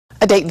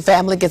A Dayton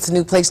family gets a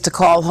new place to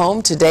call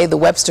home. Today, the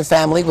Webster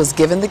family was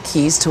given the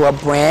keys to a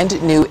brand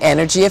new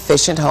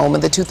energy-efficient home in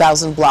the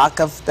 2000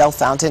 block of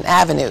Bellefontaine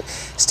Avenue.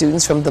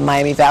 Students from the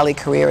Miami Valley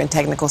Career and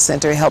Technical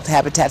Center helped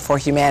Habitat for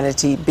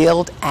Humanity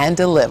build and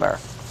deliver.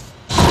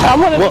 I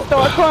wanted to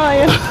start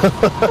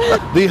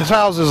crying. These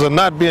houses are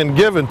not being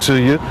given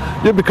to you.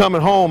 You're becoming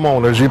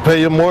homeowners. You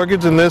pay your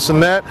mortgage and this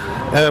and that.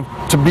 And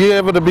to be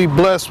able to be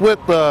blessed with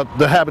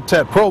the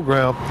Habitat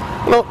program,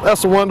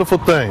 that's a wonderful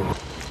thing.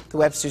 The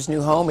Websters'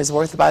 new home is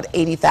worth about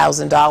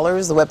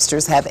 $80,000. The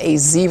Websters have a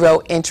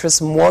zero-interest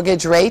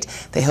mortgage rate.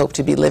 They hope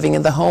to be living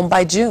in the home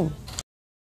by June.